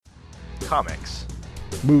comics,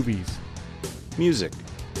 movies, music,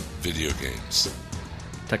 video games,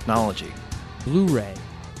 technology, Blu-ray,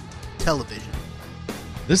 television.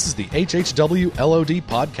 This is the HHW LOD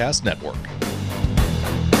Podcast Network.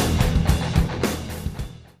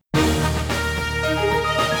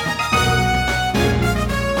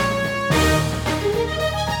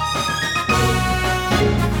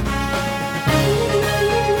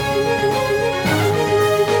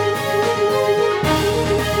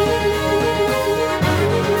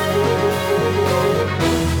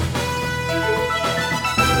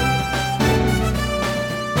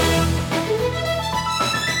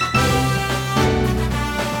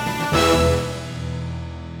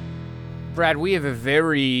 Brad, we have a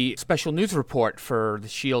very special news report for the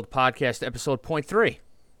S.H.I.E.L.D. podcast, episode .3.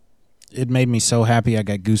 It made me so happy I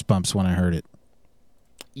got goosebumps when I heard it.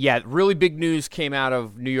 Yeah, really big news came out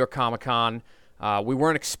of New York Comic-Con. We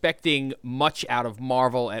weren't expecting much out of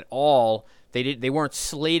Marvel at all. They weren't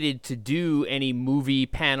slated to do any movie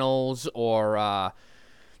panels or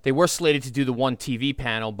they were slated to do the one TV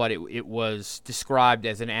panel, but it was described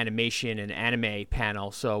as an animation and anime panel.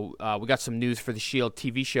 So we got some news for the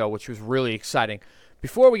S.H.I.E.L.D. TV show, which was really exciting.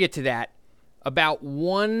 Before we get to that, about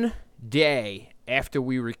one day after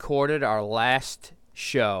we recorded our last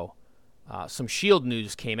show, some S.H.I.E.L.D.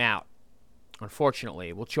 news came out.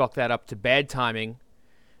 Unfortunately, we'll chalk that up to bad timing,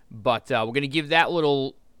 but we're going to give that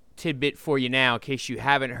little tidbit for you now in case you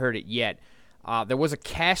haven't heard it yet. There was a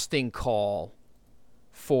casting call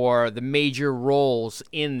for the major roles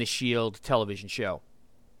in the S.H.I.E.L.D. television show.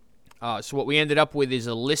 So what we ended up with is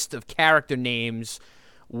a list of character names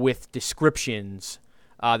with descriptions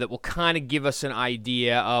that will kind of give us an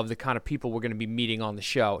idea of the kind of people we're going to be meeting on the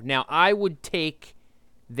show. Now, I would take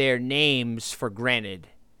their names for granted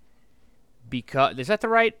because is that the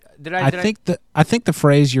right? I think the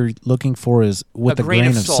phrase you're looking for is with a grain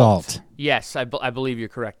of salt. Yes, I believe you're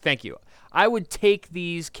correct. Thank you. I would take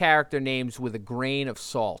these character names with a grain of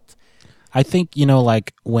salt. I think,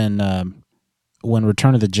 like when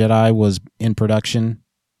Return of the Jedi was in production,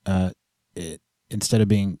 instead of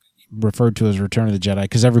being referred to as Return of the Jedi,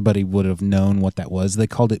 because everybody would have known what that was, they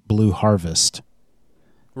called it Blue Harvest.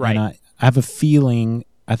 Right. And I have a feeling,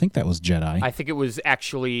 I think that was Jedi. I think it was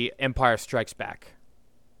actually Empire Strikes Back.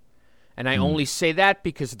 And I only say that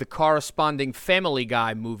because the corresponding Family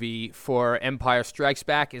Guy movie for Empire Strikes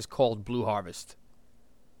Back is called Blue Harvest.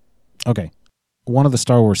 Okay. One of the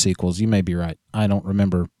Star Wars sequels, you may be right. I don't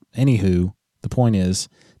remember. Anywho, the point is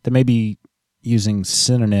they may be using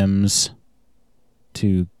synonyms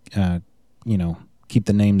to, keep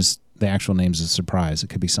the actual names a surprise. It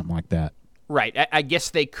could be something like that. Right. I guess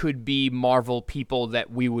they could be Marvel people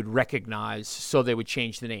that we would recognize, so they would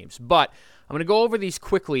change the names. But I'm going to go over these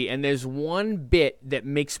quickly, and there's one bit that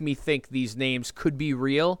makes me think these names could be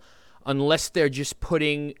real unless they're just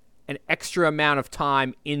putting an extra amount of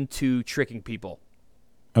time into tricking people.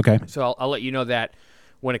 Okay. So I'll let you know that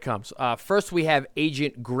when it comes. First, we have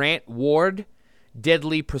Agent Grant Ward.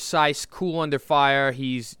 Deadly, precise, cool under fire.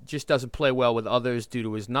 He just doesn't play well with others due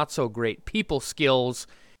to his not-so-great people skills.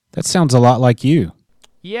 That sounds a lot like you.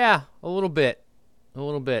 Yeah, a little bit.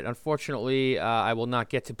 Unfortunately, I will not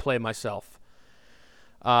get to play myself.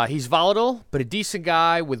 He's volatile, but a decent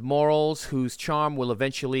guy with morals whose charm will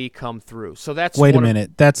eventually come through. So that's Wait a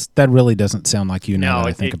minute. That really doesn't sound like you now that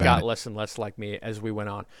I think about it. No, it got less and less like me as we went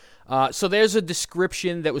on. So there's a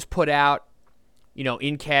description that was put out,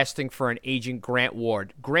 in casting for an Agent Grant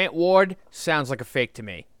Ward. Grant Ward sounds like a fake to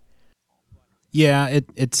me. Yeah,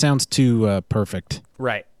 it sounds too perfect.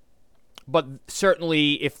 Right. But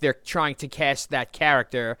certainly, if they're trying to cast that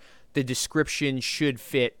character, the description should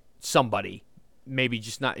fit somebody. Maybe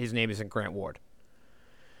just not, his name isn't Grant Ward.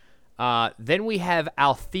 Then we have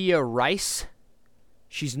Althea Rice.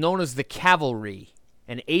 She's known as the Cavalry,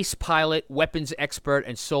 an ace pilot, weapons expert,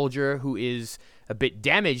 and soldier who is a bit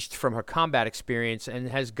damaged from her combat experience and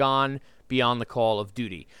has gone beyond the call of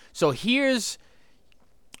duty. So here's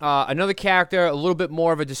another character, a little bit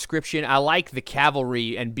more of a description. I like the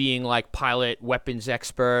Cavalry and being like pilot, weapons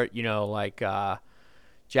expert, like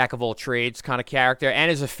jack of all trades kind of character.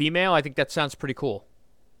 And as a female, I think that sounds pretty cool.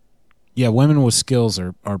 Yeah, women with skills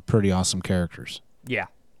are pretty awesome characters. Yeah.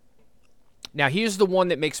 Now, here's the one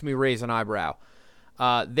that makes me raise an eyebrow.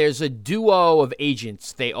 There's a duo of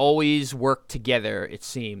agents. They always work together, it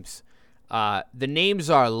seems. The names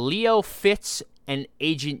are Leo Fitz and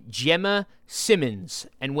Agent Gemma Simmons,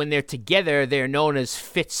 and when they're together, they're known as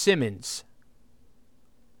Fitzsimmons.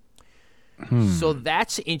 So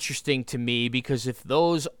that's interesting to me because if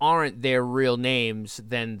those aren't their real names,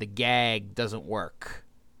 then the gag doesn't work.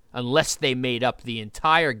 Unless they made up the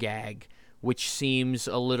entire gag which seems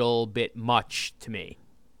a little bit much to me.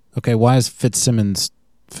 Okay, why is Fitzsimmons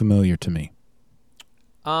familiar to me?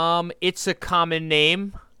 It's a common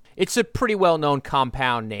name. It's a pretty well-known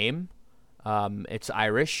compound name. It's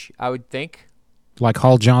Irish, I would think. Like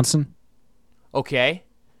Hall Johnson? Okay.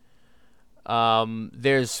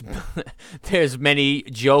 There's there's many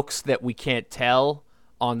jokes that we can't tell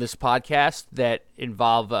on this podcast that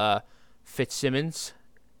involve Fitzsimmons.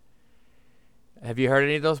 Have you heard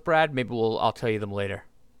any of those, Brad? Maybe I'll tell you them later.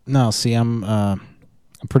 No, see, I'm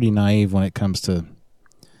pretty naive when it comes to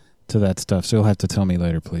that stuff, so you'll have to tell me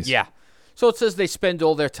later, please. Yeah. So it says they spend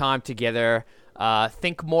all their time together.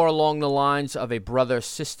 Think more along the lines of a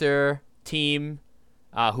brother-sister team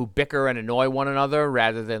who bicker and annoy one another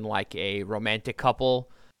rather than like a romantic couple.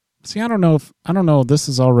 See, I don't know. This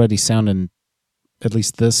is already sounding, at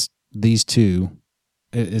least these two,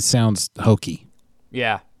 it sounds hokey.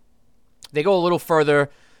 Yeah. They go a little further.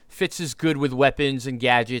 Fitz is good with weapons and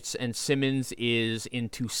gadgets, and Simmons is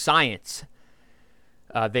into science.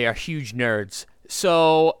 They are huge nerds.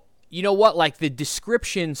 So, you know what? Like, the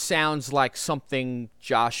description sounds like something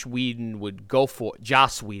Joss Whedon would go for.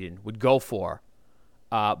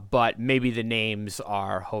 But maybe the names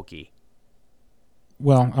are hokey.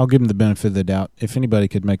 Well, I'll give him the benefit of the doubt. If anybody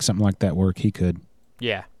could make something like that work, he could.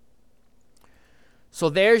 Yeah. So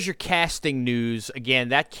there's your casting news. Again,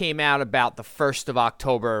 that came out about the 1st of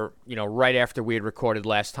October, right after we had recorded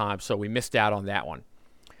last time, so we missed out on that one.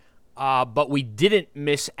 But we didn't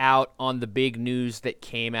miss out on the big news that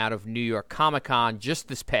came out of New York Comic-Con just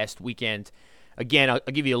this past weekend. Again, I'll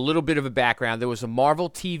give you a little bit of a background. There was a Marvel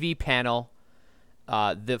TV panel.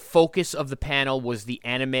 The focus of the panel was the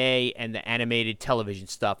anime and the animated television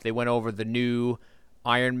stuff. They went over the new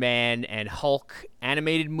Iron Man and Hulk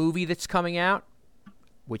animated movie that's coming out,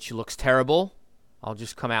 which looks terrible. I'll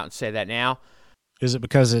just come out and say that now. Is it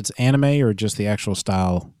because it's anime or just the actual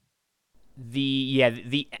style?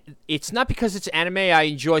 It's not because it's anime. I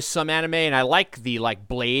enjoy some anime, and I like the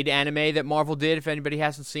Blade anime that Marvel did. If anybody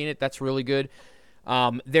hasn't seen it, that's really good.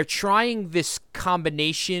 They're trying this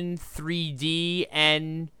combination 3D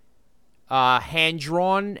and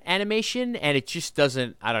hand-drawn animation, and it just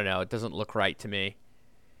doesn't, I don't know, it doesn't look right to me.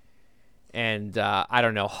 And I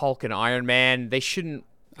don't know, Hulk and Iron Man, they shouldn't.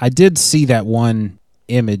 I did see that one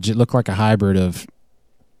image. It looked like a hybrid of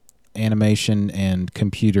animation and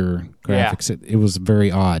computer graphics. Yeah. It was very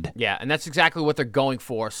odd. Yeah, and that's exactly what they're going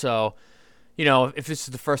for. So, if this is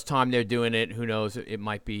the first time they're doing it, who knows? It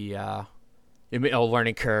might be a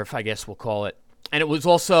learning curve, I guess we'll call it. And it was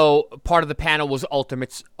also part of the panel was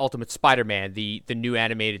Ultimate Spider-Man, the new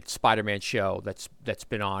animated Spider-Man show that's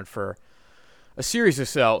been on for a series or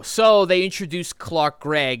so. So they introduced Clark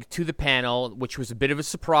Gregg to the panel, which was a bit of a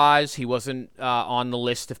surprise. He wasn't on the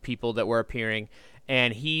list of people that were appearing.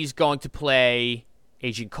 And he's going to play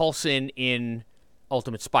Agent Coulson in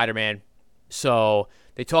Ultimate Spider-Man. So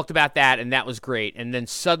they talked about that, and that was great. And then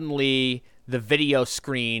suddenly the video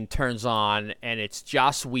screen turns on, and it's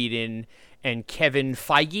Joss Whedon and Kevin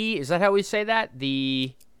Feige. Is that how we say that?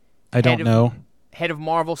 I don't know. Head of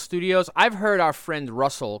Marvel Studios. I've heard our friend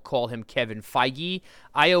Russell call him Kevin Feige.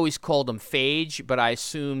 I always called him Phage, but I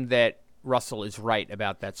assume that Russell is right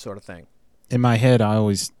about that sort of thing. In my head, I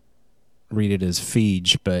always read it as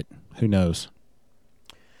Feige, but who knows?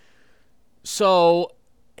 So,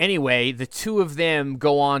 anyway, the two of them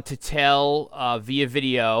go on to tell via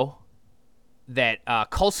video that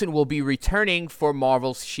Coulson will be returning for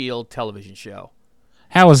Marvel's S.H.I.E.L.D. television show.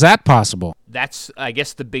 How is that possible? That's, I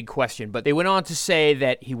guess, the big question. But they went on to say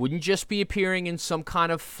that he wouldn't just be appearing in some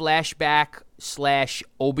kind of flashback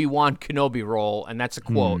 / Obi-Wan Kenobi role, and that's a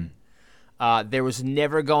quote. There was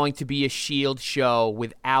never going to be a S.H.I.E.L.D. show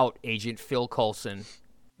without Agent Phil Coulson.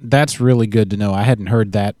 That's really good to know. I hadn't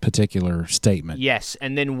heard that particular statement. Yes,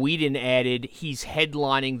 and then Whedon added, he's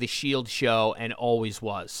headlining the S.H.I.E.L.D. show and always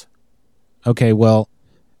was. Okay, well,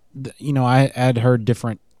 I had heard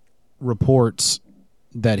different reports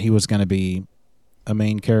that he was going to be a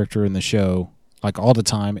main character in the show, like all the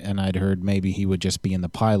time, and I'd heard maybe he would just be in the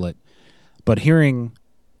pilot. But hearing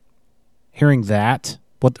that,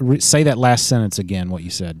 say that last sentence again, what you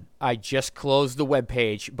said. I just closed the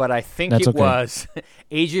webpage, but I think That's it okay. was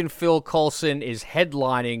Agent Phil Coulson is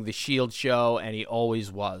headlining the S.H.I.E.L.D. show, and he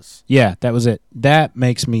always was. Yeah, that was it. That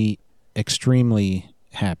makes me extremely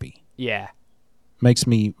happy. Yeah. Makes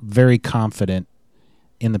me very confident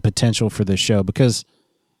in the potential for this show because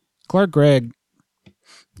Clark Gregg,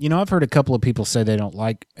 I've heard a couple of people say they don't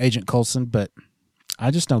like Agent Coulson, but I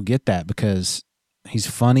just don't get that because he's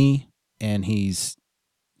funny and he's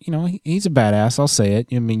a badass. I'll say it.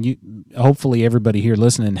 I mean, hopefully everybody here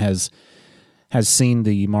listening has has seen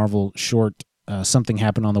the Marvel short Something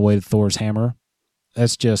Happened on the Way to Thor's Hammer,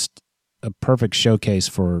 that's just a perfect showcase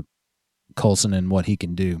for Coulson and what he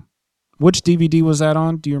can do. Which DVD was that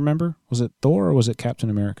on? Do you remember? Was it Thor or was it Captain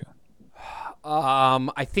America?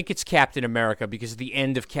 I think it's Captain America, because the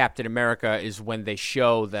end of Captain America is when they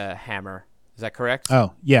show the hammer. Is that correct?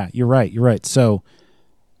 Oh, yeah, you're right. So,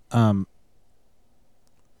 wait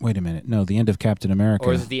a minute. No, the end of Captain America.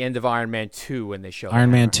 Or is it the end of Iron Man 2 when they show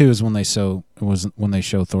Iron Man 2 is when they show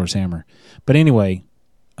Thor's hammer. But anyway,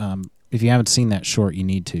 if you haven't seen that short, you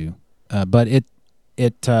need to. But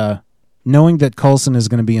knowing that Coulson is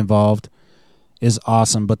going to be involved is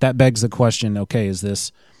awesome. But that begs the question: okay, is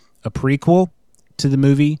this a prequel to the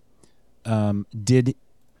movie? Did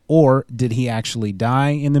he actually die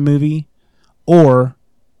in the movie? Or,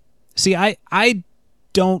 see, I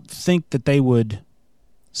don't think that they would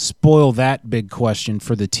spoil that big question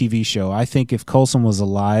for the TV show. I think if Coulson was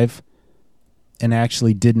alive and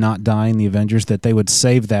actually did not die in the Avengers, that they would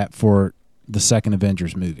save that for the second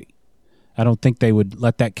Avengers movie. I don't think they would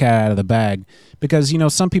let that cat out of the bag because,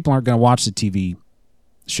 some people aren't going to watch the TV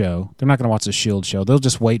show. They're not going to watch the S.H.I.E.L.D. show. They'll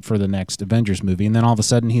just wait for the next Avengers movie, and then all of a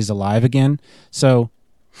sudden he's alive again. So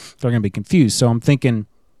they're going to be confused. So I'm thinking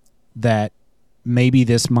that maybe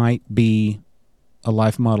this might be a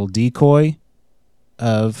life model decoy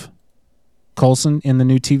of Coulson in the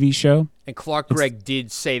new TV show. And Clark Gregg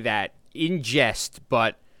did say that in jest,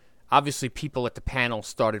 but obviously people at the panel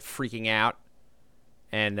started freaking out,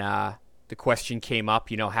 and the question came up,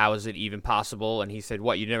 how is it even possible? And he said,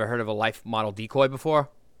 what, you never heard of a life model decoy before?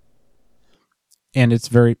 And it's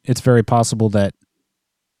very possible that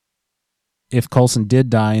if Coulson did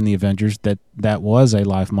die in the Avengers, that was a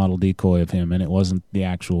life model decoy of him, and it wasn't the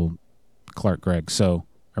actual Clark Gregg.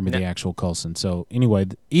 The actual Coulson. So anyway,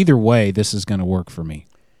 either way, this is going to work for me.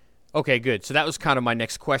 Okay, good. So that was kind of my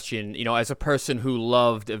next question. As a person who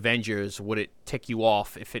loved Avengers, would it tick you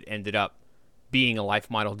off if it ended up being a life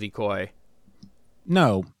model decoy?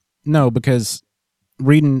 No, because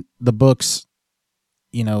reading the books,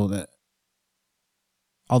 all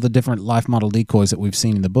the different life model decoys that we've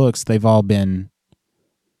seen in the books, they've all been,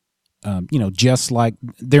 just like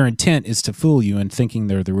their intent is to fool you and thinking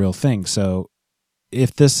they're the real thing. So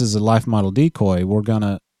if this is a life model decoy,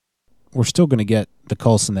 we're still gonna get the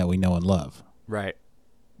Coulson that we know and love. Right.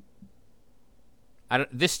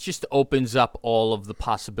 This just opens up all of the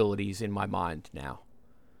possibilities in my mind now.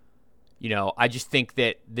 I just think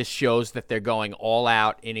that this shows that they're going all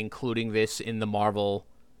out in including this in the Marvel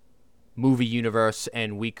movie universe,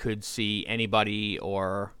 and we could see anybody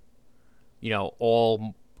or,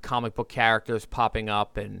 all comic book characters popping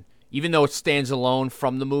up. And even though it stands alone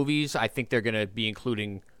from the movies, I think they're going to be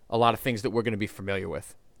including a lot of things that we're going to be familiar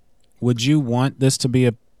with. Would you want this to be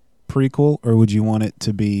a prequel, or would you want it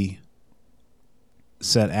to be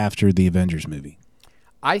set after the Avengers movie?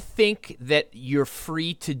 I think that you're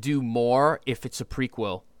free to do more if it's a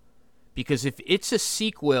prequel. Because if it's a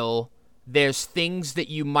sequel, there's things that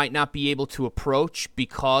you might not be able to approach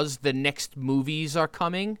because the next movies are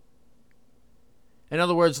coming. In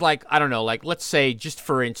other words, let's say, just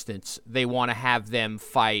for instance, they want to have them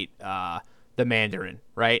fight the Mandarin,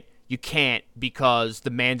 right? You can't, because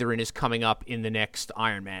the Mandarin is coming up in the next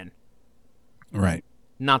Iron Man. Right.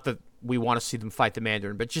 Not that we want to see them fight the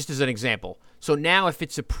Mandarin, but just as an example. So now if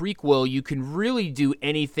it's a prequel, you can really do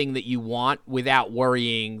anything that you want without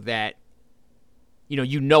worrying that,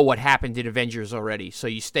 you know what happened in Avengers already. So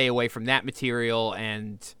you stay away from that material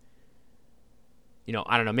and,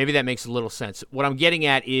 I don't know, maybe that makes a little sense. What I'm getting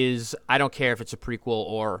at is I don't care if it's a prequel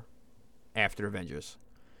or after Avengers.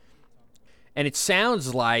 And it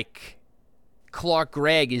sounds like Clark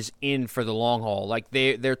Gregg is in for the long haul. Like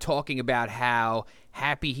they're talking about how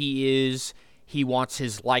happy he is. He wants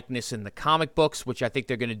his likeness in the comic books, which I think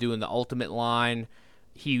they're going to do in the Ultimate line.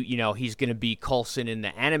 He's going to be Coulson in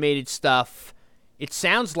the animated stuff. It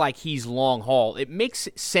sounds like he's long haul. It makes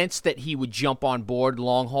sense that he would jump on board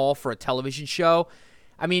long haul for a television show.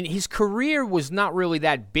 I mean, his career was not really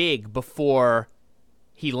that big before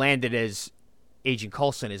he landed as Agent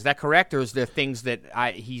Coulson. Is that correct, or is there things that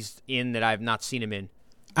he's in that I've not seen him in?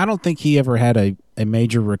 I don't think he ever had a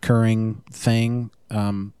major recurring thing.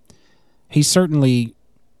 He certainly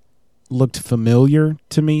looked familiar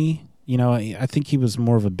to me. I think he was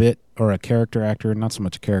more of a bit or a character actor, not so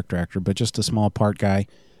much a character actor, but just a small part guy.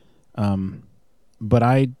 But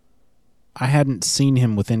I hadn't seen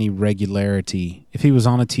him with any regularity. If he was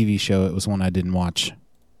on a TV show, it was one I didn't watch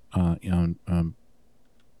on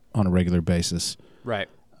a regular basis. Right.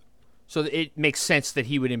 So it makes sense that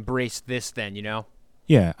he would embrace this then,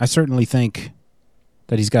 Yeah, I certainly think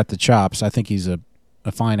that he's got the chops. I think he's a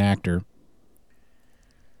fine actor.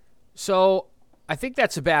 So I think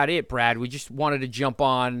that's about it, Brad. We just wanted to jump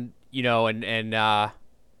on, and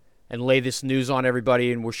lay this news on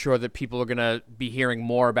everybody, and we're sure that people are going to be hearing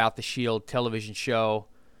more about the Shield television show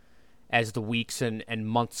as the weeks and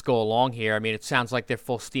months go along here. I mean, it sounds like they're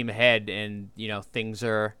full steam ahead, and things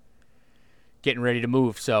are getting ready to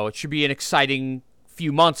move. So it should be an exciting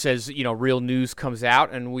few months as real news comes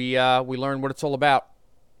out, and we learn what it's all about.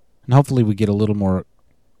 And hopefully we get a little more.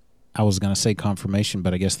 I was going to say confirmation,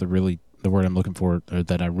 but I guess the word I'm looking for, or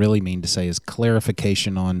that I really mean to say, is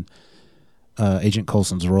clarification on Agent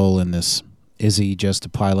Coulson's role in this. Is he just a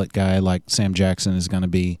pilot guy like Sam Jackson is going to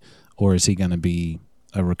be, or is he going to be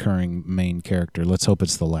a recurring main character? Let's hope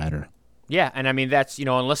it's the latter. Yeah, and I mean, that's,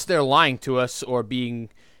 unless they're lying to us or being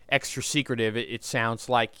extra secretive, it sounds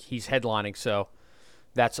like he's headlining, so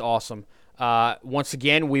that's awesome. Once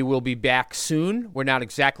again, we will be back soon. We're not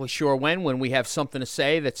exactly sure when we have something to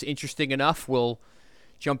say that's interesting enough, we'll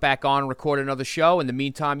jump back on and record another show. In the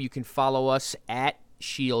meantime, you can follow us at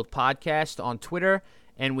Shield Podcast on Twitter,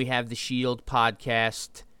 and we have the Shield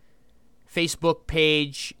Podcast Facebook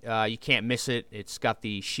page. You can't miss it. It's got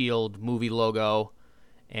the Shield movie logo,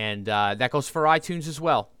 and that goes for iTunes as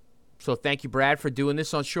well. So thank you, Brad, for doing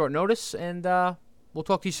this on short notice, and we'll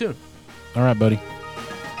talk to you soon. All right, buddy.